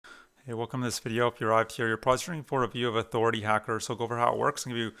Hey, welcome to this video. If you arrived here, you're probably searching for a review of Authority Hacker, so I'll go over how it works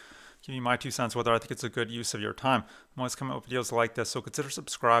and give you my 2 cents whether I think it's a good use of your time. I'm always coming up with videos like this, so consider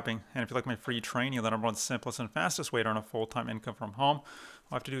subscribing. And if you like my free training, you'll learn about the simplest and fastest way to earn a full-time income from home. All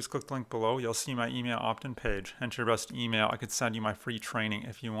you have to do is click the link below. You'll see my email opt-in page. Enter your best email. I could send you my free training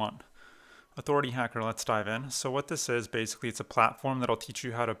if you want. Authority Hacker, let's dive in. So what this is, basically, it's a platform that'll teach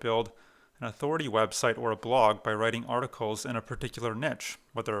you how to build an authority website or a blog by writing articles in a particular niche,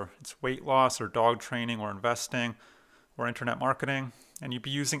 whether it's weight loss or dog training or investing or internet marketing. And you'd be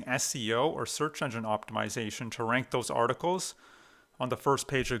using SEO or search engine optimization to rank those articles on the first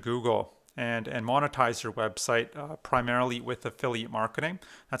page of Google and monetize your website primarily with affiliate marketing.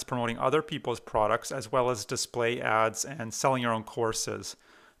 That's promoting other people's products as well as display ads and selling your own courses.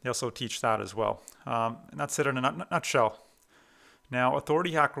 They also teach that as well. And that's it in a nutshell. Now,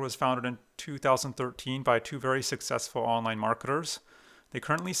 Authority Hacker was founded in 2013 by two very successful online marketers. They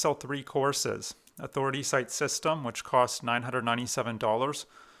currently sell 3 courses: Authority Site System, which costs $997,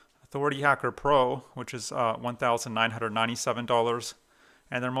 Authority Hacker Pro, which is $1,997,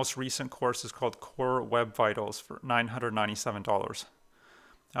 and their most recent course is called Core Web Vitals for $997.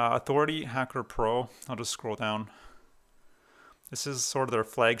 Authority Hacker Pro, I'll just scroll down. This is sort of their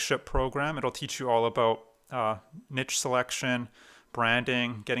flagship program. It'll teach you all about niche selection,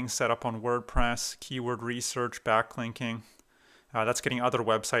 branding, getting set up on WordPress, keyword research, backlinking. That's getting other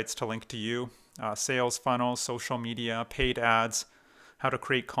websites to link to you, sales funnels, social media, paid ads, how to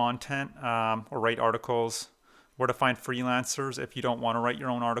create content or write articles, where to find freelancers if you don't want to write your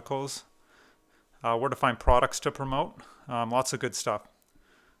own articles, where to find products to promote, lots of good stuff.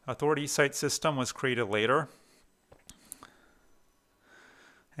 Authority Site System was created later,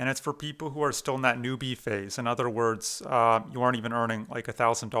 and it's for people who are still in that newbie phase. In other words, you aren't even earning like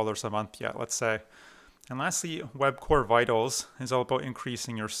 $1,000 a month yet, let's say. And lastly, Web Core Vitals is all about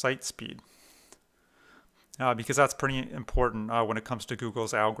increasing your site speed, because that's pretty important when it comes to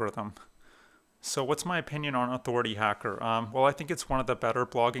Google's algorithm. So what's my opinion on Authority Hacker? Well, I think it's one of the better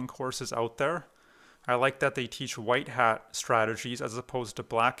blogging courses out there. I like that they teach white hat strategies as opposed to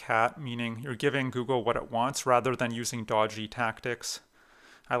black hat, meaning you're giving Google what it wants rather than using dodgy tactics.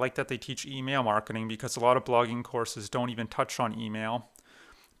 I like that they teach email marketing because a lot of blogging courses don't even touch on email.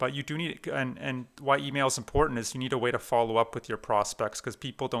 But you do need, and why email is important is you need a way to follow up with your prospects, because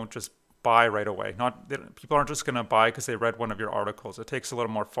people don't just buy right away. People aren't just going to buy because they read one of your articles. It takes a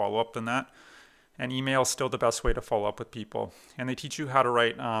little more follow-up than that. And email is still the best way to follow up with people. And they teach you how to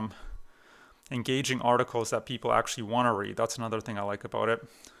write engaging articles that people actually want to read. That's another thing I like about it.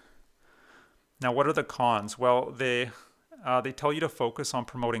 Now, what are the cons? Well, they tell you to focus on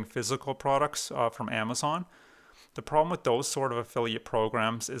promoting physical products from Amazon. The problem with those sort of affiliate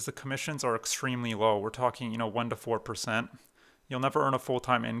programs is the commissions are extremely low. We're talking, 1 to 4%. You'll never earn a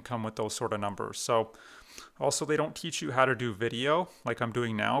full-time income with those sort of numbers. So also they don't teach you how to do video like I'm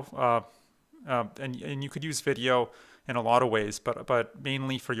doing now. And you could use video in a lot of ways, but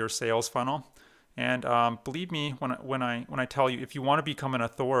mainly for your sales funnel. And believe me when I tell you, if you want to become an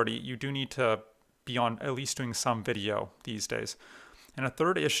authority, you do need to be on at least doing some video these days. And a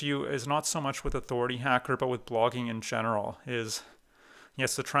third issue is not so much with Authority Hacker, but with blogging in general is,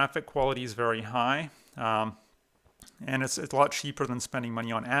 yes, the traffic quality is very high, and it's a lot cheaper than spending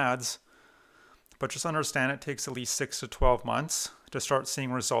money on ads. But just understand it takes at least 6 to 12 months to start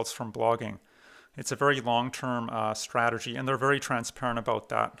seeing results from blogging. It's a very long-term strategy, and they're very transparent about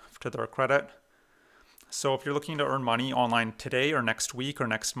that, to their credit. So if you're looking to earn money online today or next week or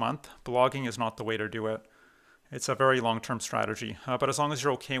next month, blogging is not the way to do it. It's a very long-term strategy. But as long as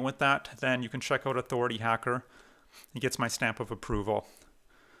you're okay with that, then you can check out Authority Hacker. It gets my stamp of approval.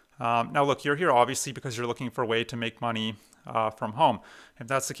 Now look, you're here obviously because you're looking for a way to make money from home. If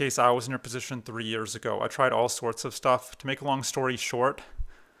that's the case, I was in your position 3 years ago. I tried all sorts of stuff. To make a long story short,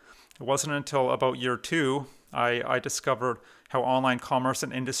 it wasn't until about year 2 I discovered how online commerce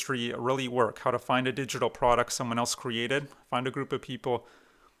and industry really work, how to find a digital product someone else created, find a group of people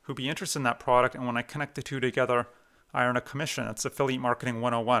who'd be interested in that product, and when I connect the two together, I earn a commission. It's Affiliate Marketing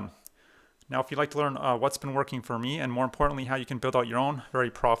 101. Now, if you'd like to learn what's been working for me, and more importantly, how you can build out your own very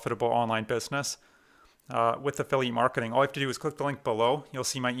profitable online business with affiliate marketing, all you have to do is click the link below. You'll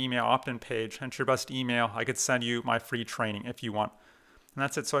see my email opt-in page. Enter your best email. I could send you my free training if you want. And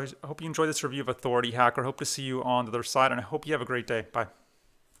that's it. So I hope you enjoyed this review of Authority Hacker. I hope to see you on the other side, and I hope you have a great day. Bye.